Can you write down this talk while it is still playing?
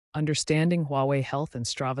Understanding Huawei Health and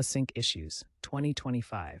Strava Sync Issues,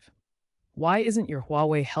 2025. Why isn't your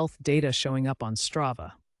Huawei Health data showing up on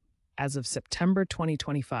Strava? As of September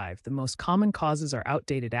 2025, the most common causes are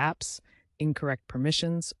outdated apps, incorrect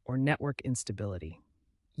permissions, or network instability.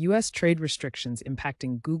 U.S. trade restrictions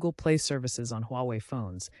impacting Google Play services on Huawei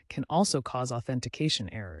phones can also cause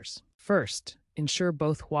authentication errors. First, ensure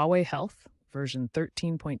both Huawei Health, version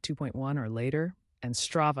 13.2.1 or later, and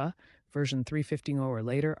Strava, version 3.15 or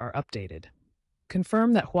later, are updated.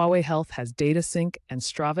 Confirm that Huawei Health has data sync and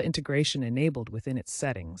Strava integration enabled within its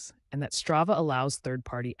settings, and that Strava allows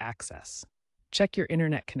third-party access. Check your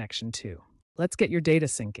internet connection too. Let's get your data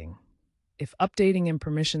syncing. If updating and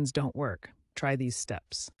permissions don't work, try these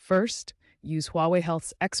steps. First, use Huawei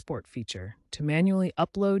Health's export feature to manually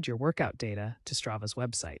upload your workout data to Strava's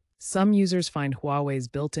website. Some users find Huawei's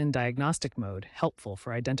built-in diagnostic mode helpful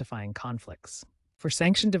for identifying conflicts. For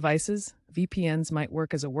sanctioned devices, VPNs might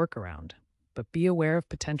work as a workaround, but be aware of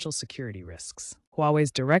potential security risks.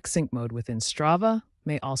 Huawei's direct sync mode within Strava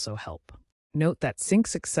may also help. Note that sync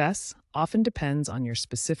success often depends on your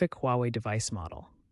specific Huawei device model.